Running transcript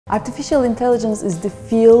Artificial intelligence is the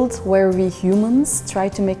field where we humans try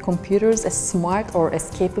to make computers as smart or as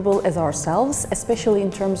capable as ourselves, especially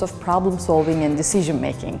in terms of problem solving and decision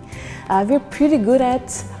making. We're pretty good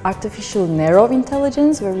at artificial narrow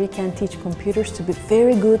intelligence, where we can teach computers to be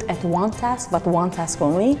very good at one task, but one task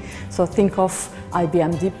only. So think of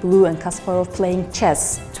IBM Deep Blue and Kasparov playing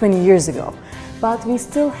chess 20 years ago. But we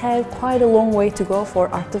still have quite a long way to go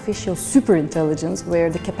for artificial superintelligence, where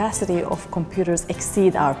the capacity of computers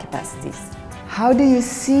exceed our capacities. How do you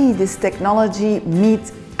see this technology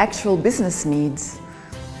meet actual business needs?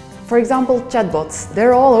 For example, chatbots,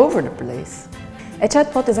 they're all over the place. A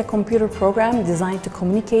chatbot is a computer program designed to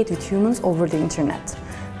communicate with humans over the internet.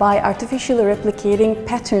 By artificially replicating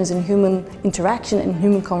patterns in human interaction and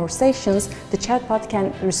human conversations, the chatbot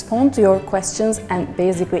can respond to your questions and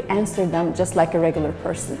basically answer them just like a regular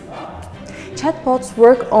person. Chatbots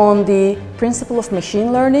work on the principle of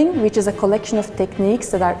machine learning, which is a collection of techniques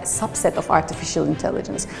that are a subset of artificial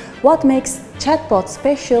intelligence. What makes chatbots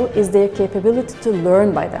special is their capability to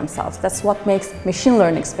learn by themselves. That's what makes machine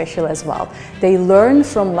learning special as well. They learn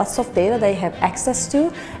from lots of data they have access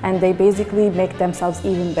to, and they basically make themselves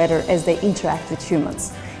even better as they interact with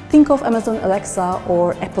humans. Think of Amazon Alexa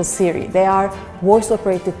or Apple Siri. They are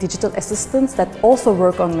voice-operated digital assistants that also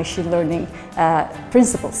work on machine learning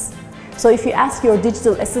principles. So if you ask your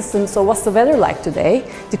digital assistant, so what's the weather like today?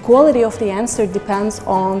 The quality of the answer depends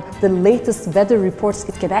on the latest weather reports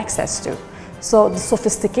it get access to. So the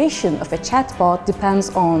sophistication of a chatbot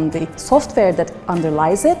depends on the software that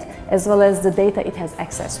underlies it, as well as the data it has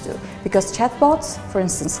access to. Because chatbots, for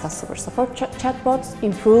instance, customer support chatbots,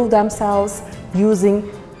 improve themselves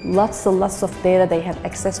using lots and lots of data they have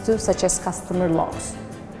access to, such as customer logs.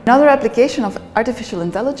 Another application of artificial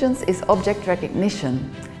intelligence is object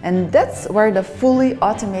recognition. And that's where the fully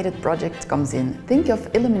automated project comes in. Think of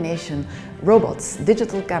illumination, robots,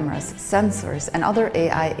 digital cameras, sensors, and other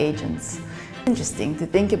AI agents. Interesting to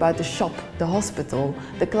think about the shop, the hospital,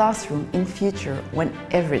 the classroom in future, when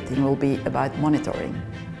everything will be about monitoring.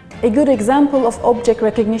 A good example of object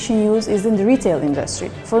recognition use is in the retail industry.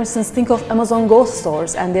 For instance, think of Amazon Go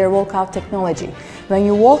stores and their walkout technology. When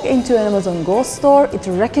you walk into an Amazon Go store, it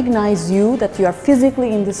recognizes you that you are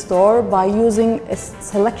physically in the store by using a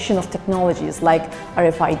selection of technologies like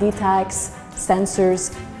RFID tags,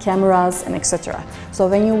 sensors, cameras, and etc. So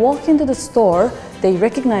when you walk into the store, they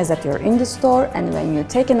recognize that you're in the store, and when you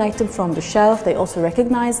take an item from the shelf, they also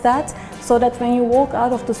recognize that, so that when you walk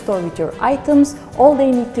out of the store with your items, all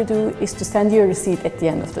they need to do is to send you a receipt at the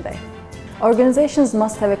end of the day. Organizations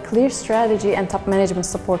must have a clear strategy and top management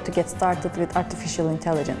support to get started with artificial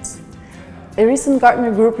intelligence. A recent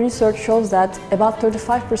Gartner Group research shows that about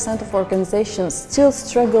 35% of organizations still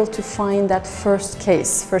struggle to find that first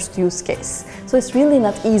use case. So it's really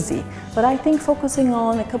not easy, but I think focusing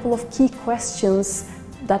on a couple of key questions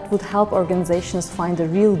that would help organizations find a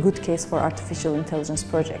real good case for artificial intelligence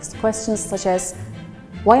projects. Questions such as,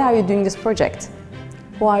 why are you doing this project?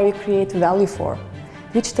 Who are you creating value for?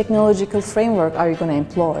 Which technological framework are you going to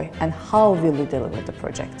employ, and how will you deliver the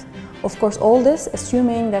project? Of course, all this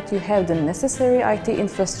assuming that you have the necessary IT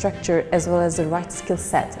infrastructure as well as the right skill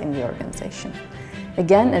set in the organization.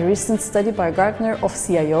 Again, a recent study by Gartner of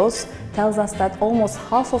CIOs tells us that almost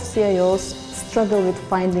half of CIOs struggle with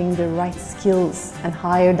finding the right skills and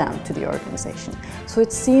hire them to the organization. So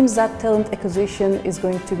it seems that talent acquisition is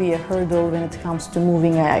going to be a hurdle when it comes to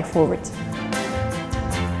moving AI forward.